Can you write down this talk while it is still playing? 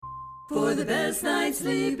For the best night's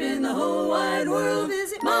sleep in the whole wide world,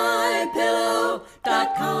 visit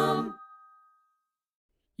MyPillow.com.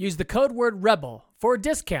 Use the code word REBEL for a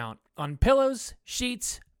discount on pillows,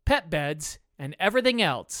 sheets, pet beds, and everything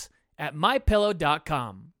else at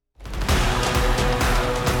MyPillow.com.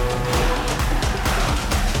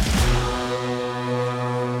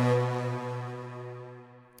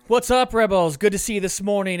 What's up, Rebels? Good to see you this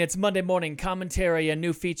morning. It's Monday morning commentary, a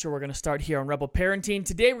new feature we're going to start here on Rebel Parenting.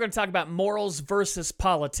 Today we're going to talk about morals versus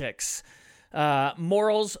politics.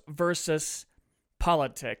 Morals versus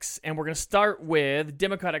politics. And we're going to start with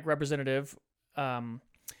Democratic Representative,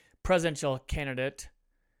 presidential candidate,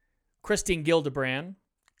 Christine Gillibrand,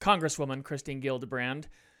 Congresswoman Christine Gillibrand,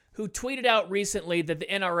 who tweeted out recently that the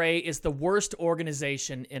NRA is the worst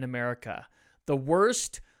organization in America. The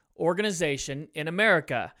worst organization in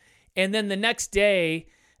America. And then the next day,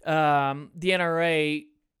 the NRA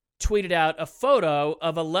tweeted out a photo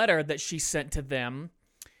of a letter that she sent to them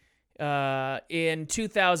in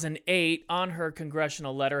 2008 on her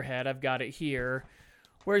congressional letterhead. I've got it here,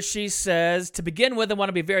 where she says, to begin with, I want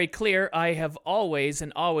to be very clear. I have always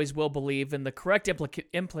and always will believe in the correct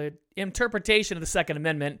interpretation of the Second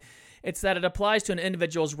Amendment. It's that it applies to an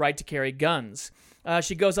individual's right to carry guns.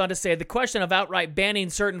 She goes on to say, the question of outright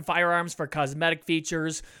banning certain firearms for cosmetic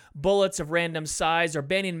features, bullets of random size, or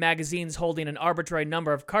banning magazines holding an arbitrary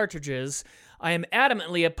number of cartridges, I am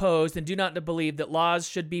adamantly opposed and do not believe that laws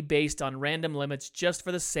should be based on random limits just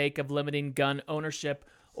for the sake of limiting gun ownership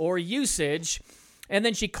or usage. And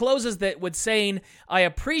then she closes that with saying, I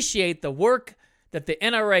appreciate the work that the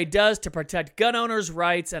NRA does to protect gun owners'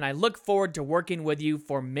 rights, and I look forward to working with you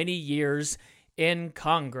for many years in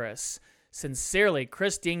Congress. Sincerely,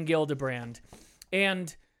 Christine Gillibrand.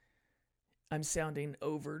 And I'm sounding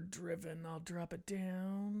overdriven. I'll drop it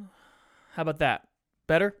down. How about that?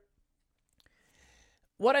 Better?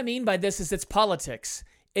 What I mean by this is it's politics.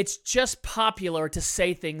 It's just popular to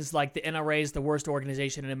say things like the NRA is the worst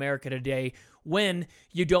organization in America today when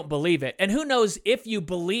you don't believe it. And who knows if you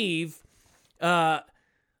believe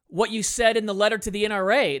what you said in the letter to the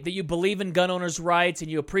NRA, that you believe in gun owners' rights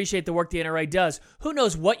and you appreciate the work the NRA does. Who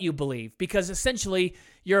knows what you believe? Because essentially,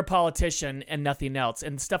 you're a politician and nothing else.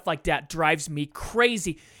 And stuff like that drives me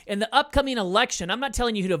crazy. In the upcoming election, I'm not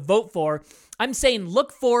telling you who to vote for. I'm saying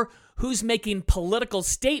look for who's making political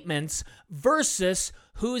statements versus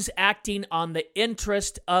who's acting on the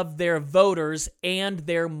interest of their voters and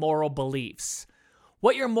their moral beliefs.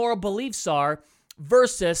 What your moral beliefs are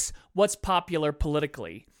versus what's popular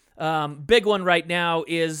politically. Big one right now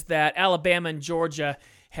is that Alabama and Georgia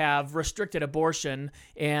have restricted abortion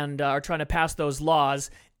and are trying to pass those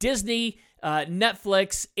laws. Disney,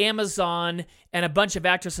 Netflix, Amazon, and a bunch of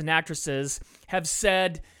actors and actresses have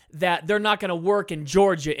said that they're not going to work in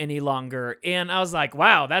Georgia any longer. And I was like,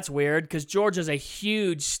 wow, that's weird, because Georgia's a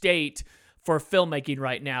huge state for filmmaking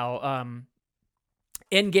right now.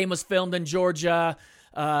 Endgame was filmed in Georgia.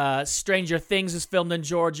 Stranger Things is filmed in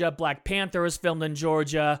Georgia. Black Panther is filmed in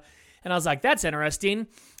Georgia. And I was like, that's interesting.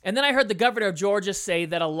 And then I heard the governor of Georgia say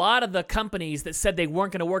that a lot of the companies that said they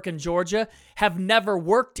weren't going to work in Georgia have never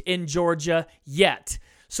worked in Georgia yet.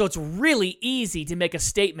 So it's really easy to make a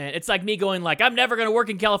statement. It's like me going like, I'm never going to work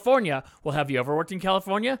in California. Well, have you ever worked in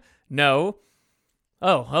California? No.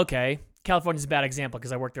 Oh, okay. California's a bad example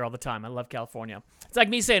because I work there all the time. I love California. It's like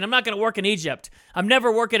me saying, I'm not going to work in Egypt. I'm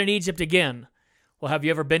never working in Egypt again. Well, have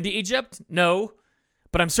you ever been to Egypt? No,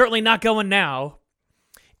 but I'm certainly not going now.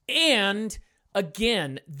 And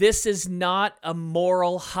again, this is not a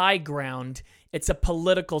moral high ground. It's a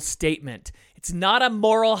political statement. It's not a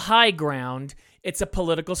moral high ground. It's a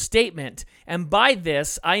political statement. And by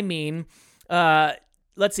this, I mean,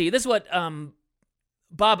 let's see, this is what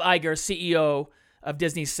Bob Iger, CEO of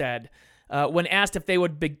Disney, said. When asked if they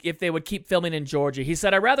would keep filming in Georgia. He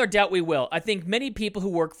said, I rather doubt we will. I think many people who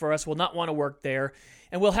work for us will not want to work there,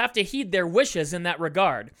 and we'll have to heed their wishes in that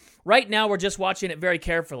regard. Right now, we're just watching it very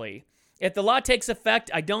carefully. If the law takes effect,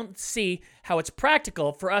 I don't see how it's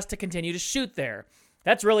practical for us to continue to shoot there.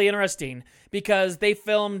 That's really interesting, because they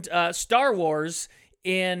filmed Star Wars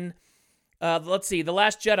in, The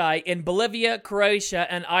Last Jedi in Bolivia, Croatia,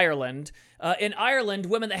 and Ireland. In Ireland,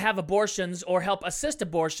 women that have abortions or help assist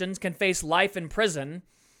abortions can face life in prison.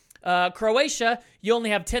 Croatia, you only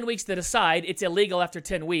have 10 weeks to decide. It's illegal after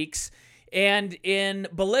 10 weeks. And in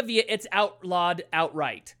Bolivia, it's outlawed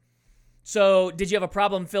outright. So, did you have a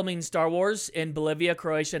problem filming Star Wars in Bolivia,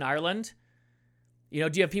 Croatia, and Ireland? You know,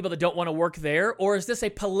 do you have people that don't want to work there? Or is this a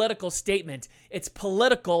political statement? It's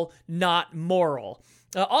political, not moral.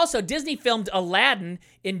 Also, Disney filmed Aladdin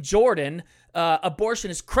in Jordan.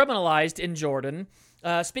 Abortion is criminalized in Jordan.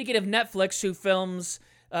 Speaking of Netflix, who films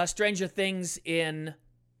Stranger Things in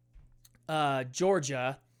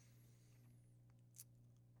Georgia.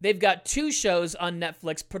 They've got 2 shows on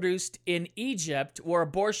Netflix produced in Egypt where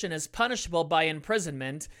abortion is punishable by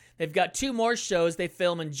imprisonment. They've got 2 more shows they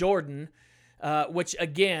film in Jordan, which,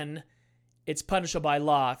 again, it's punishable by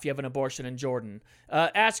law if you have an abortion in Jordan.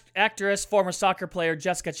 Actress, former soccer player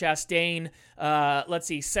Jessica Chastain,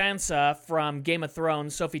 Sansa from Game of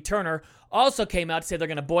Thrones, Sophie Turner, also came out to say they're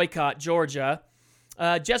going to boycott Georgia.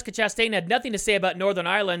 Jessica Chastain had nothing to say about Northern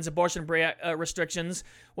Ireland's abortion restrictions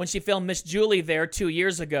when she filmed Miss Julie there 2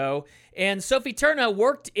 years ago. And Sophie Turner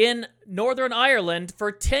worked in Northern Ireland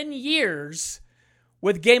for 10 years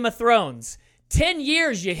with Game of Thrones. 10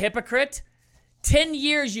 years, you hypocrite. 10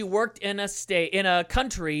 years you worked in a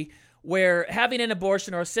country where having an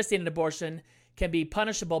abortion or assisting an abortion can be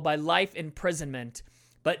punishable by life imprisonment.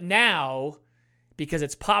 But now, because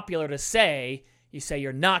it's popular to say, you say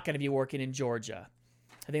you're not going to be working in Georgia.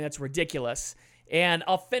 I think that's ridiculous. And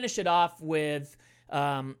I'll finish it off with,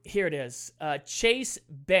 here it is. Chase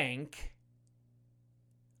Bank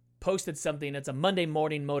posted something. It's a Monday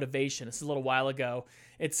morning motivation. It's a little while ago.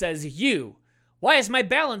 It says, why is my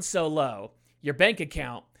balance so low? Your bank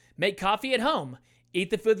account. Make coffee at home.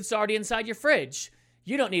 Eat the food that's already inside your fridge.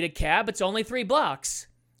 You don't need a cab. It's only 3 blocks.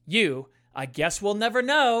 I guess we'll never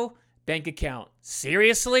know. Bank account.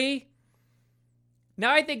 Seriously?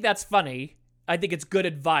 Now, I think that's funny. I think it's good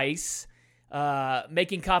advice.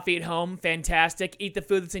 Making coffee at home, fantastic. Eat the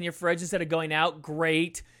food that's in your fridge instead of going out,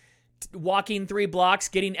 great. Walking 3 blocks,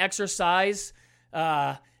 getting exercise,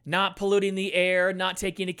 not polluting the air, not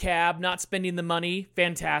taking a cab, not spending the money,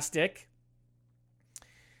 fantastic.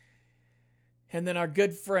 And then our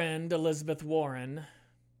good friend, Elizabeth Warren,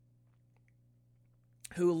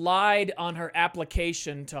 who lied on her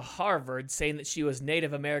application to Harvard, saying that she was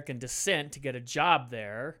Native American descent to get a job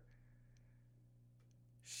there.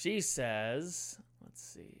 She says,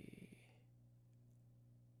 let's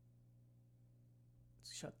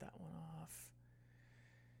shut that one off.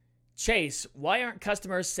 Chase, why aren't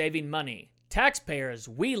customers saving money? Taxpayers,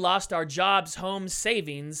 we lost our jobs, homes,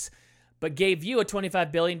 savings, but gave you a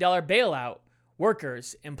 $25 billion bailout.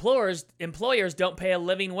 Workers, employers don't pay a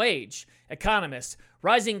living wage. Economists,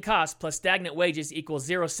 rising costs plus stagnant wages equals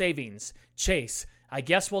 0 savings. Chase, I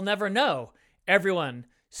guess we'll never know. Everyone,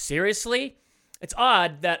 seriously? It's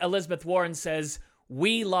odd that Elizabeth Warren says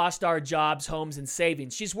we lost our jobs, homes, and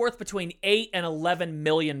savings. She's worth between $8 and $11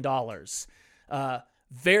 million.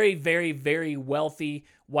 Very, very, very wealthy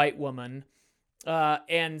white woman.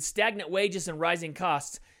 And stagnant wages and rising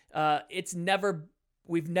costs.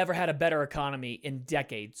 We've never had a better economy in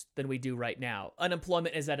decades than we do right now.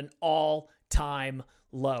 Unemployment is at an all-time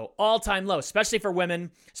low. All-time low, especially for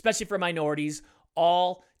women, especially for minorities.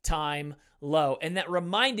 All-time low. And that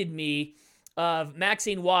reminded me of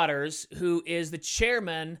Maxine Waters, who is the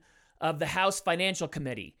chairman of the House Financial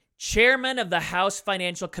Committee. Chairman of the House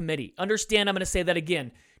Financial Committee. Understand, I'm going to say that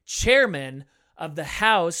again. Chairman of the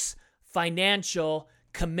House Financial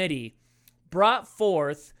Committee brought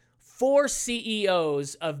forth 4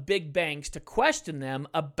 CEOs of big banks to question them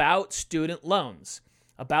about student loans.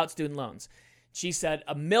 She said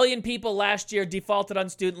 1 million people last year defaulted on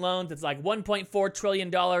student loans. It's like $1.4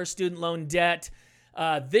 trillion student loan debt.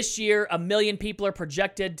 This year, 1 million people are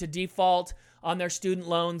projected to default on their student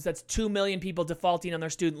loans. That's 2 million people defaulting on their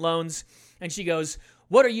student loans. And she goes,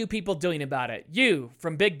 what are you people doing about it? You,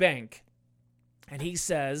 from Big Bank. And he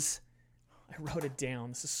says, I wrote it down.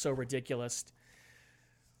 This is so ridiculous.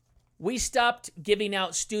 We stopped giving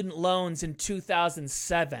out student loans in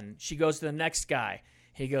 2007. She goes to the next guy.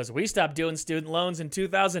 He goes, we stopped doing student loans in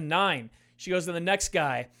 2009. She goes to the next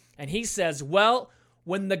guy. And he says, well,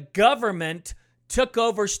 when the government took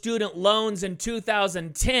over student loans in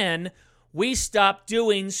 2010, we stopped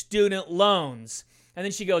doing student loans. And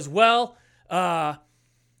then she goes, well,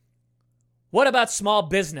 what about small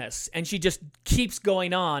business? And she just keeps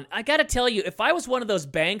going on. I got to tell you, if I was one of those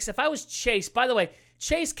banks, if I was Chase, by the way,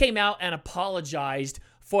 Chase came out and apologized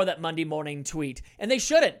for that Monday morning tweet. And they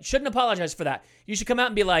shouldn't apologize for that. You should come out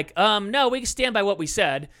and be like, no, we can stand by what we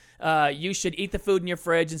said. You should eat the food in your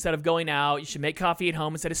fridge instead of going out. You should make coffee at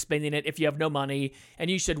home instead of spending it if you have no money. And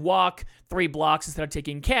you should walk 3 blocks instead of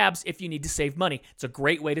taking cabs if you need to save money. It's a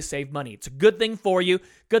great way to save money. It's a good thing for you,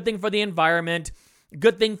 good thing for the environment,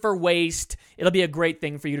 good thing for waste. It'll be a great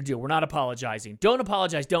thing for you to do. We're not apologizing. Don't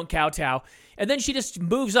apologize. Don't kowtow. And then she just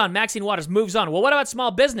moves on. Maxine Waters moves on. Well, what about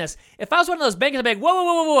small business? If I was one of those bankers, I'd be like,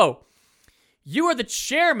 whoa. You are the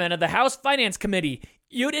chairman of the House Finance Committee.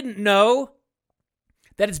 You didn't know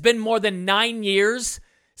that it's been more than 9 years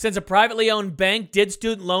Since a privately owned bank did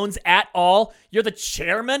student loans at all, you're the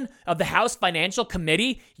chairman of the House Financial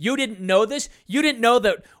Committee. You didn't know this. You didn't know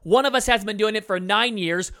that one of us has been doing it for 9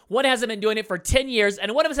 years, one hasn't been doing it for 10 years,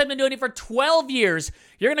 and one of us has been doing it for 12 years.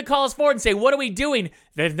 You're going to call us forward and say, what are we doing?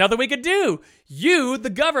 There's nothing we could do. You, the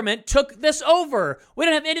government, took this over. We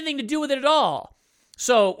don't have anything to do with it at all.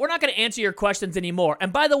 So we're not going to answer your questions anymore.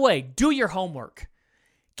 And by the way, do your homework.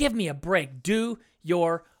 Give me a break. Do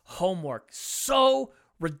your homework. So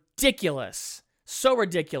ridiculous. So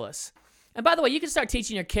ridiculous. And by the way, you can start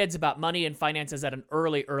teaching your kids about money and finances at an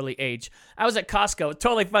early age. I was at Costco. It's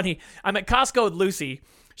totally funny. I'm at Costco with Lucy.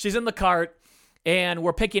 She's in the cart, and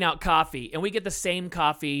we're picking out coffee. And we get the same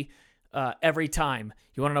coffee every time.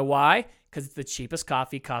 You want to know why? Because it's the cheapest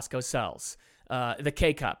coffee Costco sells. The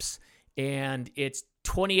K-Cups. And it's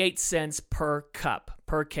 28 cents per cup,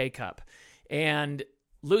 per K-Cup. And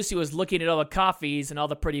Lucy was looking at all the coffees and all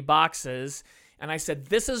the pretty boxes, and I said,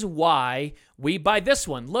 this is why we buy this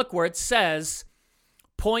one. Look where it says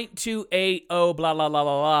 0.280 blah, blah, blah, blah,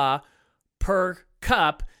 blah per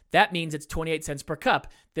cup. That means it's 28 cents per cup.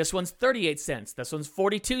 This one's 38 cents. This one's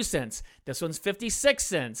 42 cents. This one's 56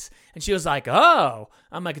 cents. And she was like, oh.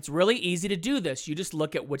 I'm like, it's really easy to do this. You just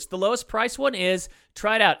look at which the lowest price one is,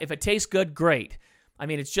 try it out. If it tastes good, great. I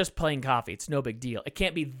mean, it's just plain coffee. It's no big deal. It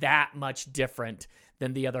can't be that much different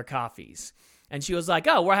than the other coffees. And she was like,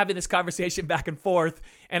 oh, we're having this conversation back and forth.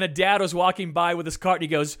 And a dad was walking by with his cart and he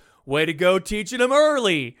goes, way to go teaching him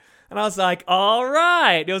early. And I was like, all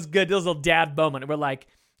right. It was good. It was a little dad moment. And we're like,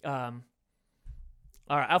 all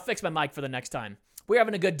right, I'll fix my mic for the next time. We're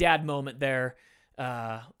having a good dad moment there. We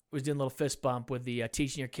was doing a little fist bump with the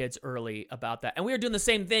teaching your kids early about that. And we were doing the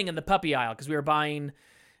same thing in the puppy aisle because we were buying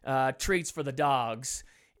treats for the dogs.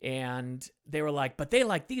 And they were like, but they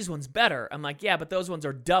like these ones better. I'm like, yeah, but those ones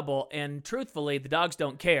are double. And truthfully, the dogs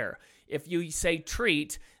don't care. If you say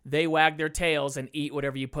treat, they wag their tails and eat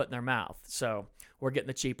whatever you put in their mouth. So we're getting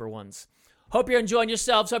the cheaper ones. Hope you're enjoying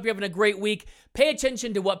yourselves. Hope you're having a great week. Pay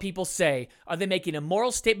attention to what people say. Are they making a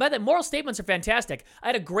moral statement? By the way, moral statements are fantastic. I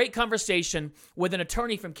had a great conversation with an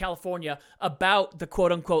attorney from California about the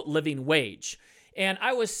quote-unquote living wage. And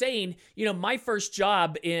I was saying, my first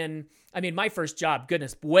job,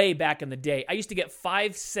 goodness, way back in the day, I used to get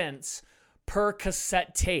 5 cents per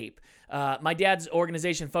cassette tape. My dad's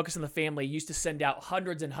organization, Focus on the Family, used to send out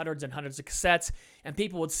hundreds and hundreds and hundreds of cassettes, and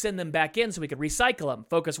people would send them back in so we could recycle them.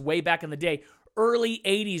 Focus way back in the day, early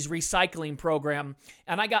 80s recycling program,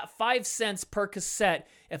 and I got 5 cents per cassette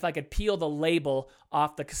if I could peel the label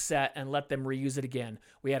off the cassette and let them reuse it again.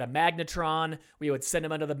 We had a magnetron. We would send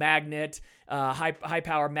them under the magnet, high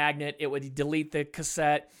power magnet. It would delete the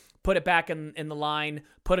cassette, put it back in the line,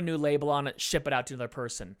 put a new label on it, ship it out to another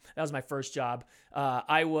person. That was my first job.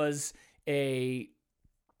 I was a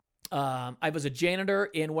janitor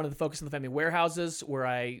in one of the Focus on the Family warehouses where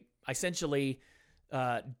I essentially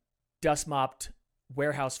dust mopped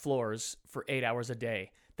warehouse floors for 8 hours a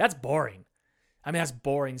day. That's boring. That's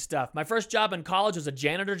boring stuff. My first job in college was a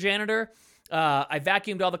janitor. I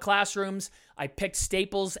vacuumed all the classrooms. I picked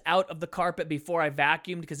staples out of the carpet before I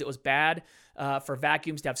vacuumed because it was bad for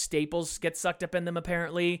vacuums to have staples get sucked up in them,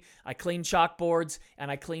 apparently. I cleaned chalkboards, and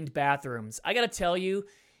I cleaned bathrooms. I got to tell you,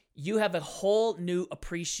 you have a whole new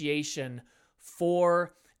appreciation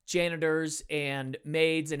for janitors and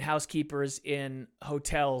maids and housekeepers in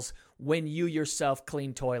hotels when you yourself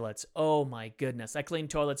clean toilets. Oh my goodness. I cleaned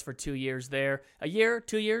toilets for 2 years there. A year?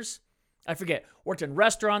 2 years? I forget. Worked in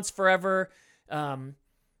restaurants forever.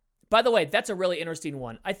 By the way, that's a really interesting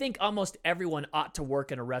one. I think almost everyone ought to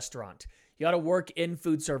work in a restaurant. You ought to work in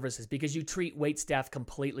food services because you treat waitstaff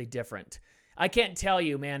completely different. I can't tell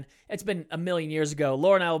you, man. It's been a million years ago.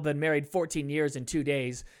 Laura and I have been married 14 years and 2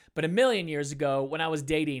 days. But a million years ago, when I was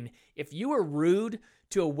dating, if you were rude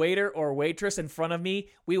to a waiter or a waitress in front of me,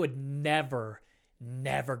 we would never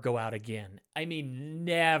go out again.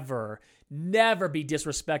 Never be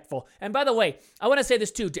disrespectful. And by the way, I want to say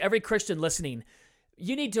this too, to every Christian listening.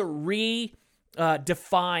 You need to redefine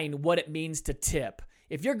what it means to tip.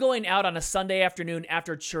 If you're going out on a Sunday afternoon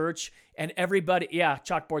after church and everybody,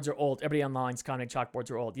 chalkboards are old. Everybody online's commenting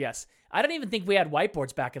chalkboards are old. Yes. I don't even think we had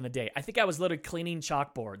whiteboards back in the day. I think I was literally cleaning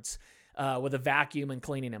chalkboards with a vacuum and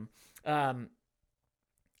cleaning them.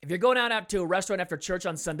 If you're going out to a restaurant after church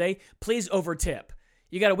on Sunday, please overtip.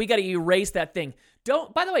 We got to erase that thing.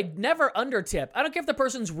 By the way, never undertip. I don't care if the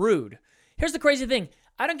person's rude. Here's the crazy thing.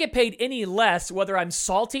 I don't get paid any less whether I'm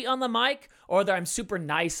salty on the mic or whether I'm super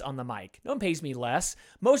nice on the mic. No one pays me less.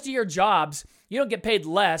 Most of your jobs, you don't get paid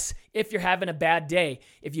less if you're having a bad day.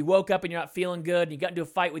 If you woke up and you're not feeling good and you got into a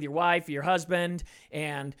fight with your wife or your husband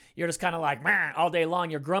and you're just kind of like, "Meh," all day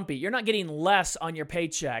long, you're grumpy. You're not getting less on your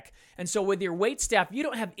paycheck. And so with your wait staff, you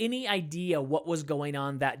don't have any idea what was going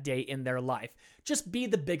on that day in their life. Just be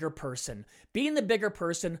the bigger person. Being the bigger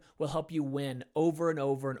person will help you win over and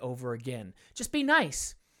over and over again. Just be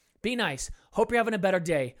nice. Be nice. Hope you're having a better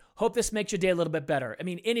day. Hope this makes your day a little bit better. I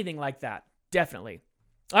mean, anything like that. Definitely.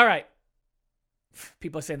 All right.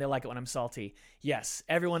 People are saying they like it when I'm salty. Yes,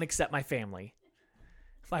 everyone except my family.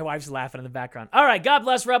 My wife's laughing in the background. All right. God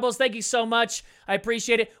bless, Rebels. Thank you so much. I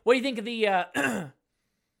appreciate it. What do you think of the...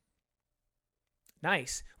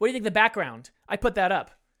 Nice. What do you think of the background? I put that up.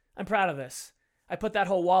 I'm proud of this. I put that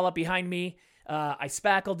whole wall up behind me. I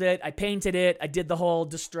spackled it. I painted it. I did the whole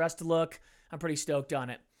distressed look. I'm pretty stoked on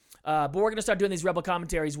it. But we're going to start doing these Rebel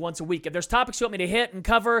commentaries once a week. If there's topics you want me to hit and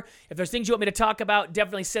cover, if there's things you want me to talk about,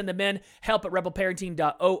 definitely send them in.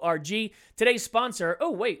 help@rebelparenting.org. Today's sponsor,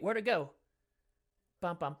 oh, wait, where'd it go?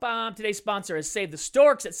 Bum, bum, bum. Today's sponsor is Save the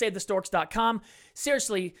Storks at SaveTheStorks.com.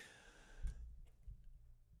 Seriously,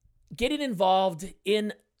 getting involved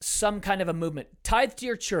in some kind of a movement. Tithe to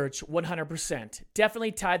your church, 100%.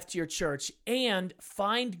 Definitely tithe to your church and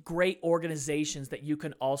find great organizations that you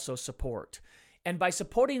can also support. And by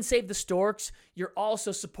supporting Save the Storks, you're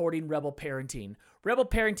also supporting Rebel Parenting. Rebel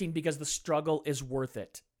Parenting because the struggle is worth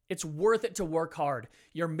it. It's worth it to work hard.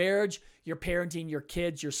 Your marriage, your parenting, your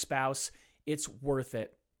kids, your spouse, it's worth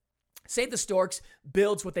it. Save the Storks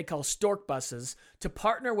builds what they call Stork buses to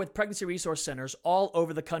partner with pregnancy resource centers all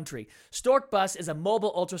over the country. Stork bus is a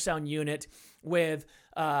mobile ultrasound unit with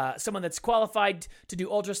someone that's qualified to do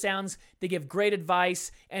ultrasounds. They give great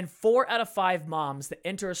advice, and 4 out of 5 moms that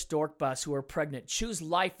enter a Stork bus who are pregnant choose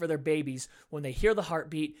life for their babies when they hear the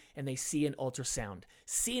heartbeat and they see an ultrasound.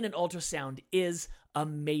 Seeing an ultrasound is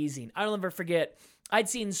amazing. I'll never forget, I'd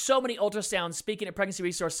seen so many ultrasounds speaking at Pregnancy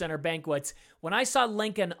Resource Center banquets. When I saw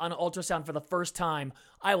Lincoln on an ultrasound for the first time,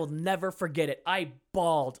 I will never forget it. I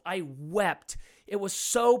bawled. I wept. It was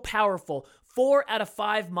so powerful. 4 out of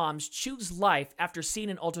 5 moms choose life after seeing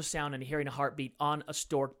an ultrasound and hearing a heartbeat on a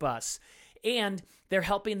Stork bus. And they're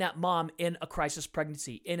helping that mom in a crisis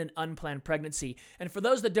pregnancy, in an unplanned pregnancy. And for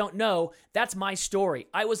those that don't know, that's my story.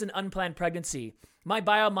 I was an unplanned pregnancy. My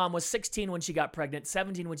bio mom was 16 when she got pregnant,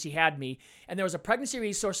 17 when she had me, and there was a pregnancy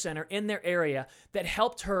resource center in their area that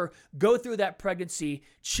helped her go through that pregnancy,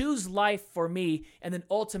 choose life for me, and then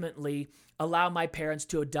ultimately allow my parents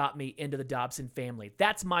to adopt me into the Dobson family.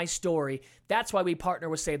 That's my story. That's why we partner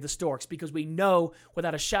with Save the Storks, because we know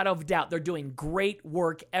without a shadow of doubt they're doing great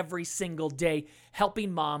work every single day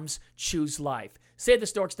helping moms choose life.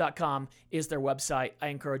 SaveTheStorks.com is their website. I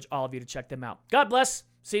encourage all of you to check them out. God bless.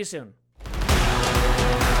 See you soon.